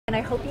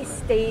I hope he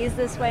stays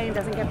this way and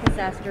doesn't get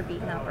possessed or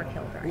beaten up or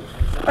killed or anything.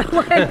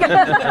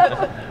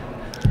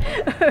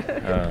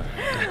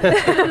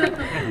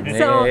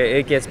 So,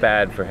 it gets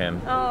bad for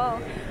him. oh,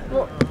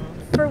 well,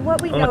 for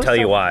what we know. I won't tell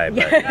you so- why,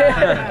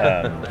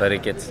 but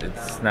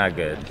it's not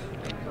good.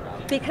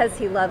 Because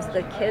he loves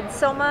the kids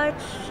so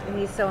much and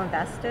he's so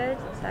invested.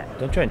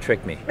 Don't try and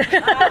trick me. He's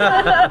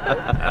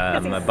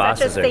My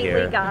bosses such a are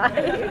here. guy.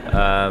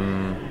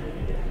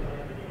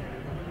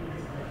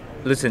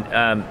 Listen,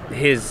 I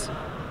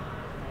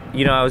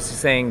was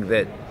saying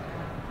that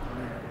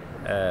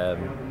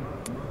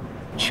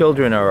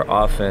children are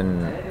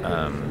often,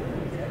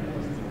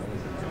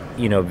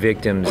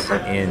 victims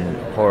in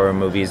horror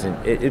movies,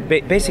 and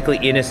basically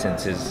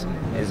innocence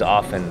is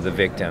often the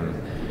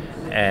victim,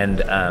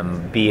 and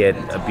be it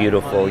a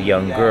beautiful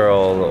young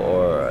girl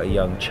or a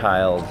young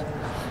child.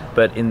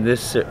 But in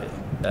this,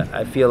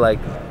 I feel like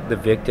the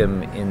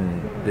victim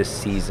in this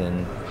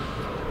season,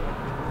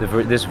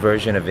 this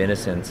version of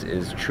innocence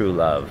is true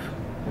love,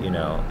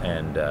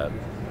 and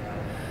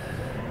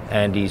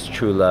Andy's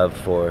true love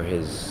for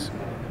his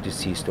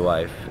deceased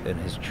wife and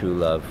his true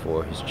love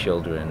for his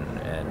children,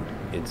 and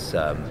it's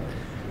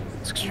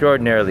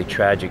extraordinarily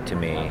tragic to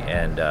me,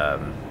 and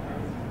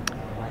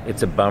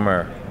it's a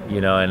bummer,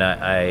 and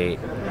I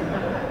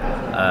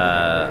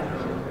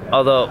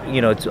although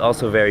it's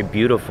also very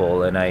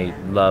beautiful, and I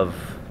love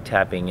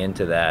tapping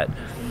into that,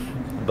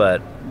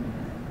 but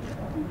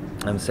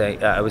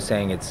I was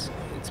saying it's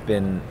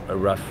been a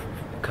rough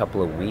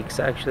couple of weeks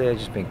actually. I've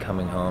just been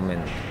coming home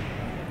and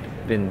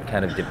been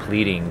kind of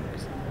depleting,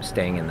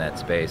 staying in that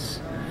space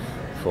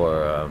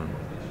for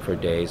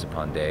days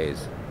upon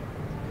days.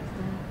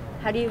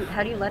 How do you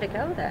let it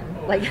go then?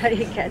 Like, how do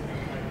you get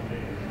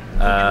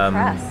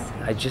decompress?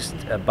 I just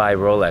buy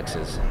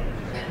Rolexes.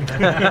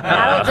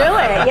 That'll do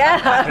it, yeah.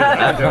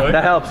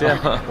 That helps,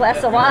 yeah.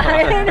 Glass of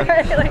wine.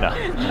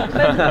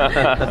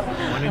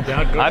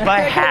 I buy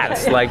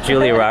hats like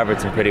Julia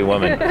Roberts in Pretty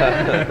Woman.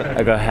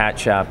 I go hat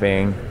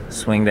shopping,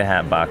 swing the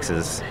hat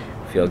boxes,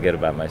 feel good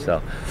about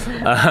myself.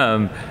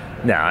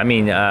 No, I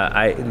mean,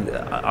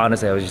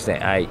 honestly, I was just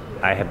saying, I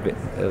have been,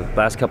 the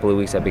last couple of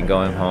weeks I've been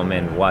going home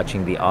and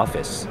watching The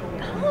Office.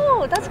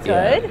 Oh, that's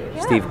good.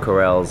 Yeah. Steve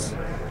Carell's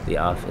The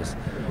Office.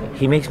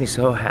 He makes me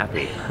so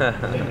happy.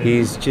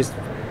 He's just,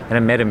 and I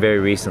met him very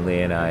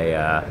recently, and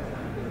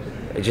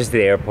just at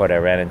the airport, I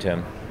ran into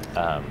him.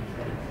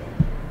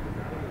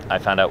 I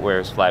found out where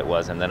his flight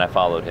was, and then I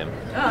followed him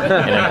in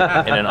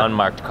an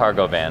unmarked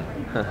cargo van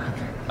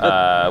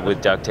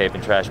with duct tape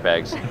and trash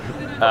bags.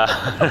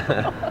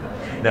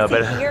 No,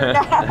 but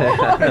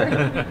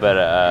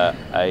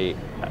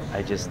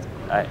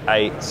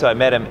so I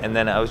met him, and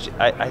then I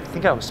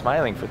think I was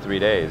smiling for 3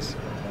 days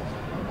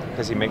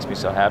because he makes me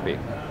so happy.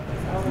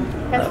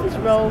 Has this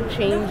role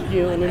changed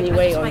you in any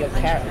way, or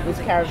this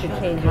character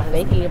changed your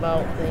thinking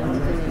about things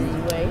in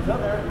any way?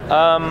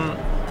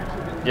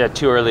 Yeah,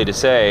 too early to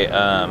say.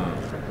 I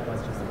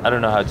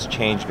don't know how it's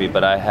changed me,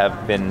 but I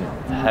have been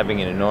having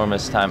an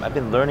enormous time. I've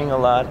been learning a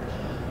lot.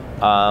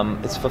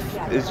 It's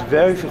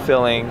very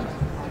fulfilling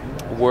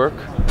work.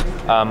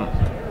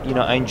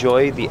 I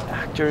enjoy the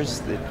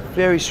actors, the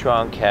very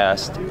strong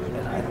cast,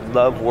 and I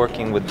love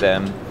working with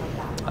them.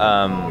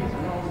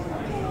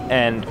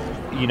 And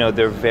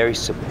they're very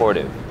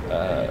supportive.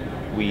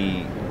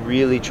 We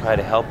really try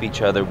to help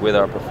each other with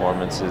our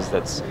performances.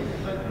 That's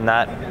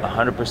not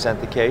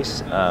 100% the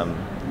case.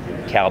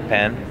 Cal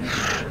Penn.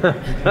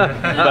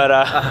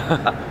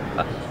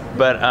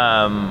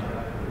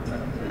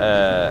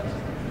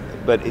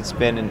 But it's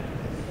been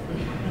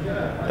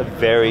a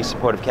very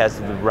supportive cast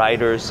of the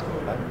writers.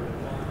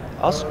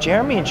 Also,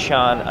 Jeremy and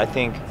Sean, I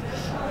think,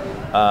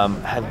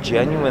 have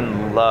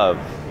genuine love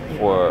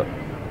for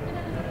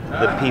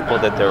the people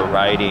that they're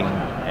writing,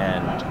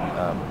 and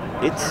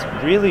it's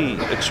really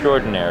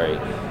extraordinary,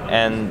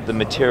 and the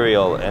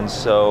material, and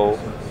so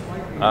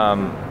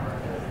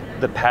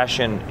the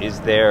passion is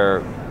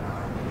there.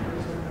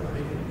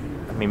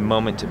 I mean,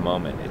 moment to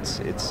moment. It's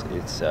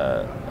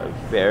a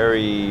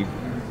very,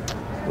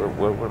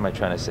 what am I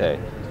trying to say?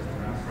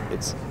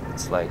 It's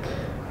like,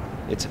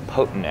 it's a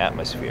potent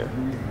atmosphere.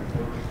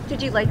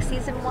 Did you like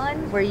season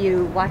 1? Were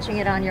you watching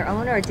it on your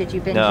own, or did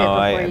you binge it No,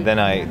 before you... then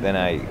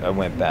I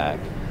went back.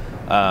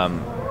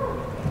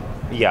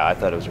 Yeah, I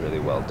thought it was really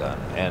well done,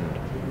 and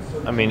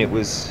I mean,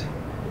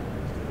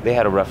 they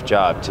had a rough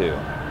job too.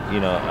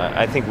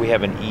 I think we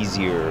have an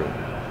easier,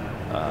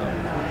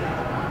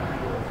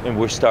 and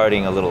we're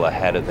starting a little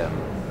ahead of them,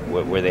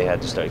 where they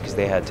had to start, because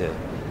they had to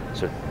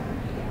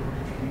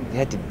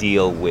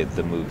deal with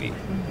the movie,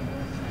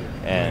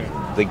 and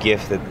the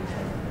gift that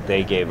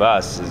they gave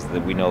us is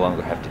that we no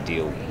longer have to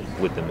deal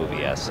with the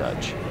movie as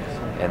such,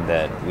 and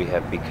that we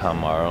have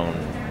become our own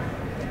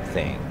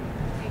thing.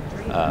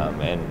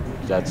 And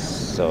that's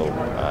so.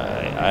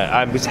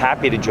 I was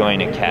happy to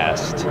join a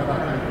cast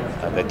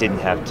that didn't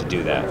have to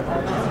do that.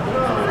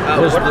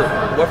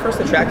 What first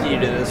attracted you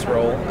to this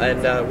role,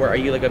 and are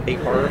you like a big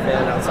horror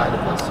fan outside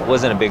of this? I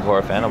wasn't a big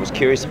horror fan. I was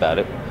curious about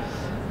it,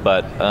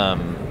 but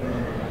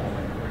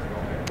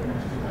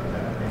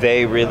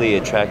they really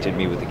attracted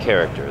me with the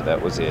character.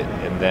 That was it.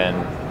 And then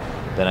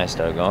I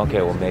started going,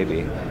 okay, well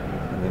maybe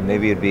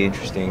it'd be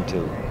interesting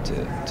to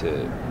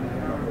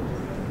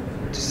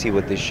see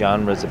what this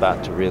genre is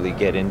about, to really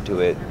get into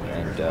it.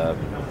 And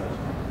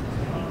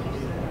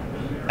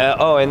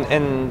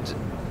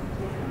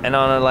and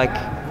on a, like,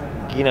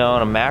 you know,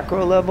 on a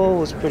macro level,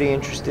 was pretty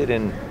interested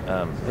in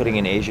putting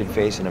an Asian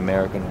face in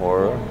American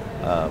horror,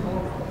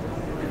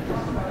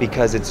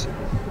 because it's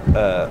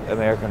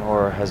American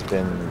horror has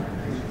been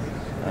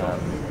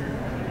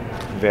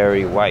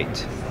very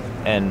white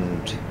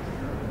and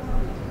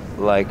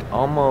like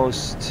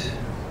almost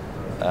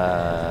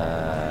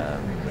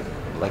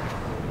like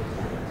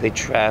it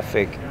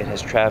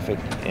has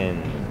trafficked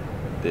in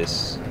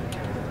this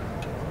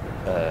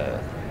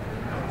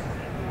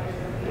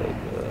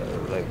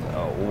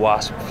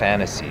wasp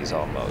fantasies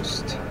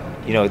almost.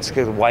 You know, it's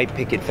because white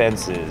picket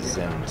fences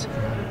and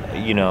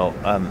you know,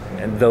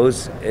 and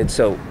those. And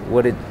so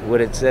what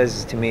it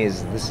says to me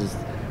is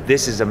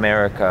this is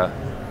America.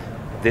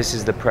 This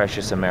is the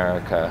precious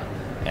America,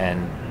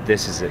 and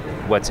this is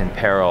what's in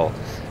peril.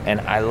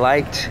 And I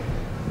liked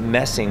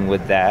messing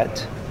with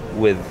that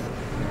with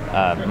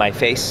my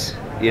face,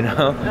 you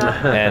know,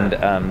 and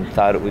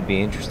thought it would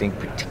be interesting,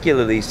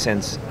 particularly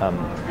since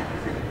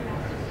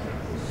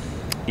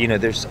you know,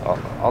 there's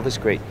all this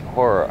great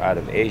horror out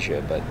of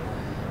Asia, but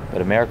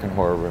American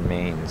horror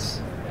remains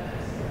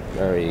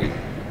very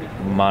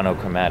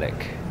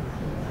monochromatic,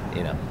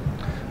 you know.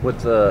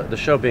 With the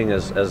show being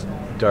as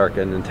dark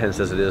and intense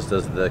as it is,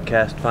 does the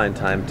cast find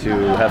time to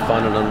have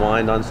fun and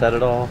unwind on set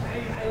at all?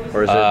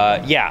 Or is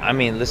it? Yeah, I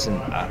mean,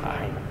 listen,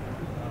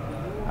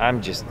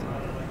 I'm just,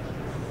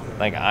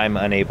 like, I'm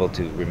unable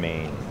to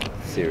remain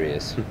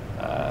serious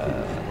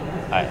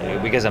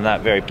because I'm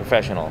not very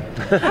professional.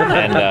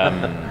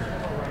 And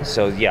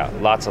so, yeah,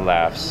 lots of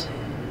laughs.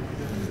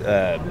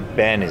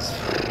 Ben is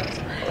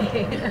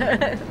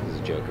a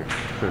joker.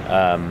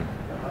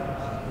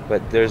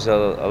 But there's a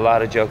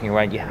lot of joking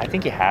around. I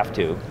think you have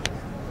to.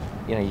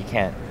 You know, you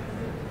can't.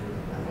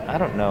 I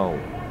don't know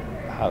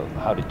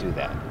how to do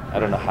that. I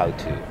don't know how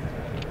to.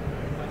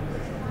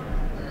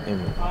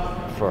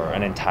 For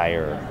an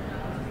entire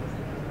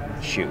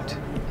shoot,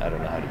 I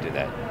don't know how to do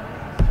that.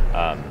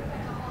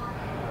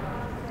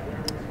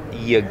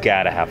 You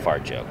gotta have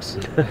fart jokes,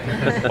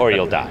 or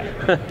you'll die.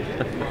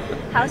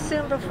 How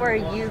soon before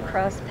you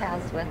cross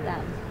paths with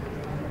them?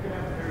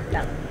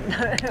 No.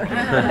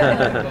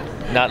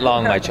 Not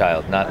long, my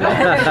child. Not long.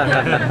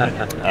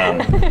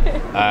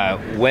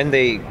 When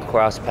they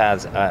cross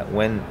paths,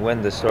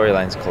 when the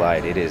storylines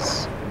collide, it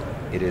is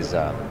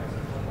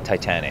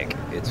Titanic.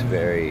 It's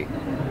very.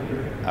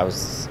 I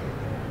was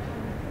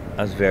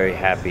very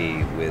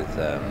happy with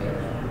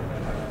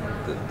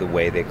the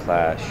way they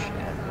clash.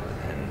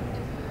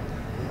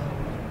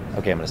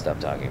 Okay, I'm gonna stop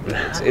talking.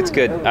 But it's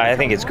good. I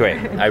think it's great.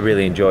 I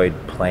really enjoyed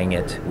playing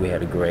it. We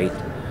had a great.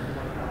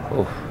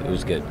 Oh, it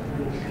was good.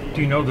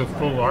 Do you know the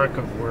full arc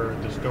of where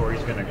the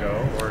story's going to go,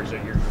 or is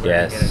it your?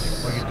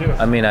 Yes. Well, you do.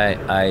 I mean,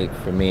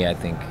 for me, I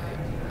think,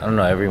 I don't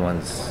know.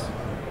 Everyone's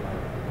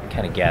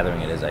kind of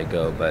gathering it as I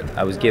go, but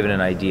I was given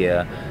an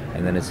idea,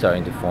 and then it's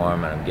starting to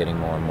form, and I'm getting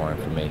more and more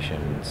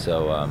information.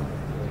 So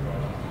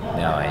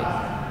now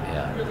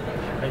yeah.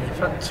 You've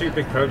had two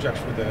big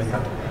projects with it. You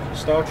had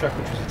Star Trek,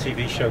 which was a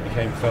TV show,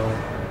 became film,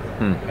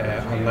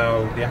 and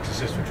now The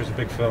Exorcist, which was a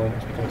big film,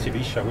 has become a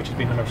TV show. Which has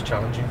been the most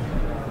challenging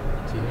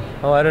to you?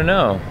 Oh, I don't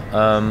know.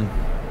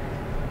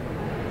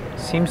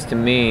 Seems to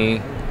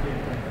me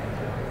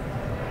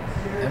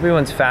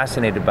everyone's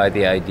fascinated by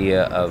the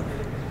idea of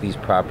these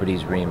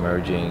properties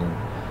reemerging,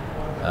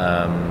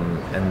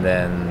 and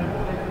then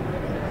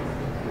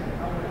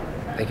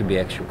they can be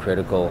extra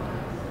critical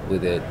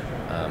with it.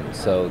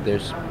 So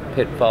there's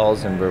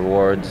pitfalls and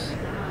rewards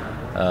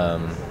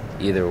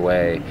either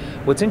way.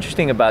 What's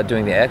interesting about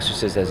doing The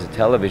Exorcist as a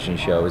television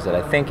show is that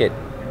I think it,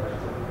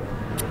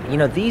 you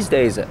know, these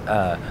days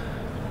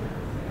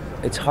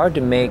it's hard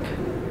to make.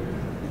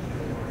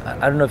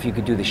 I don't know if you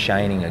could do The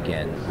Shining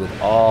again with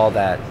all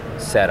that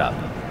setup,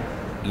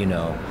 you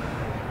know,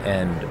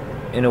 and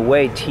in a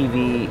way,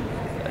 TV,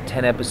 a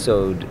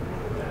 10-episode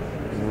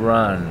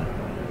run,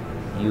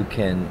 you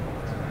can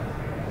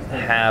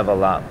have a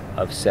lot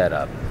of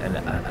setup. And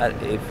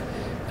if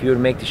you were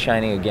to make The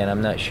Shining again,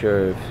 I'm not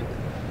sure if,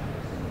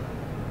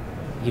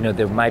 you know,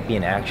 there might be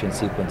an action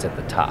sequence at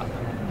the top,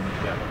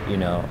 you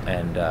know,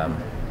 and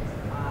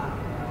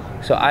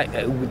so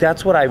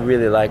that's what I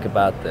really like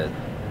about the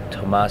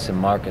Tomas and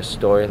Marcus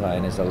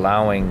storyline, is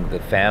allowing the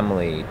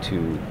family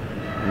to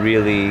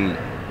really,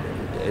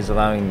 is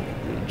allowing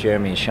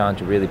Jeremy and Sean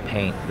to really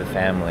paint the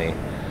family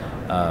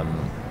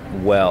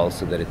well,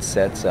 so that it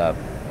sets up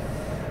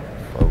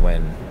for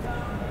when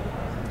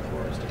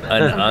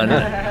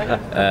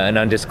an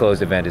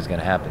undisclosed event is going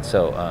to happen.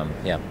 So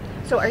yeah.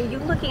 So are you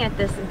looking at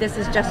this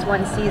is just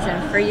one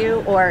season for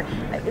you, or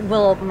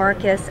will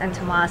Marcus and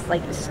Tomas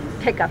like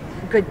pick up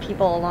good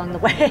people along the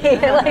way,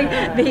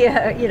 like be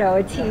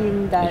a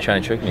team that... You're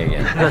trying to trick me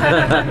again.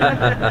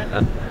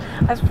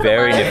 I've put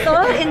Very a lot of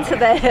thought into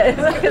this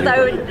because I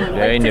would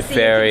very like to see you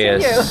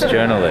nefarious continue.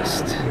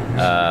 journalist.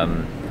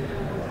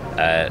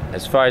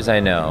 As far as I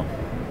know,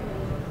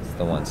 it's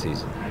the one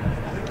season.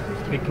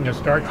 Speaking of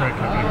Star Trek,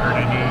 have you heard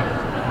any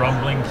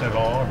rumblings at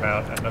all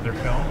about another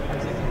film?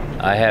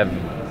 I have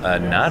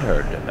not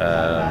heard.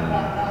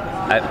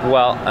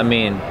 I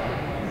mean,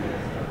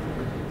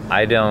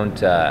 I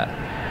don't.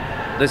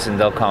 Listen,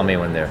 they'll call me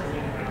when they're,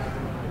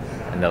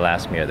 and they'll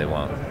ask me or they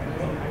won't.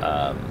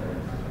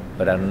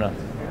 But I don't know.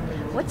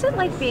 What's it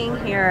like being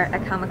here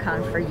at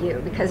Comic-Con for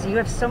you? Because you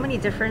have so many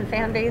different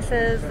fan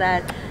bases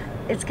that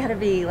it's got to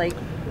be like.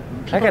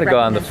 I got to go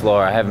on the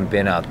floor. I haven't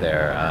been out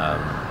there,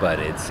 but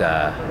it's.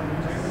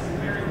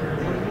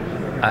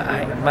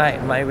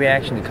 My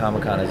reaction to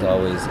Comic-Con is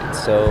always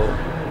it's so.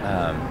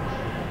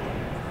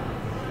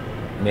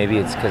 Maybe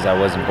it's because I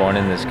wasn't born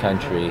in this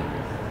country.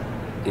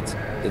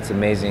 It's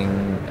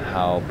amazing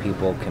how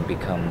people can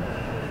become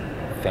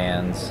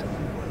fans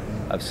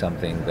of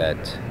something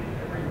that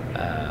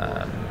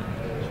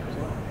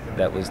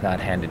that was not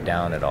handed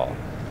down at all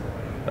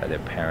by their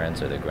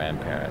parents or their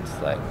grandparents.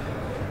 Like,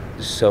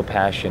 so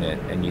passionate,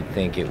 and you'd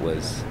think it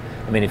was.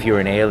 I mean, if you were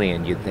an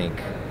alien, you'd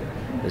think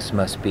this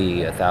must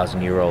be a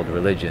 1,000-year-old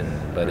religion,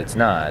 but it's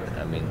not.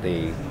 I mean,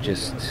 they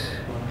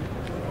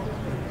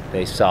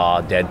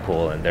saw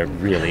Deadpool and they're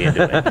really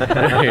into it.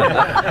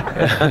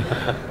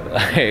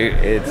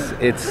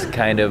 It's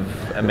kind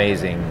of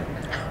amazing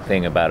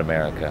thing about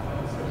America.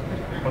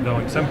 Although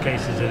in some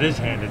cases it is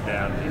handed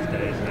down these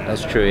days.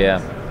 That's true,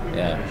 yeah.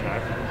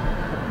 Exactly.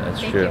 That's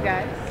Thank true. you,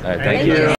 guys. All right, Thank thank you.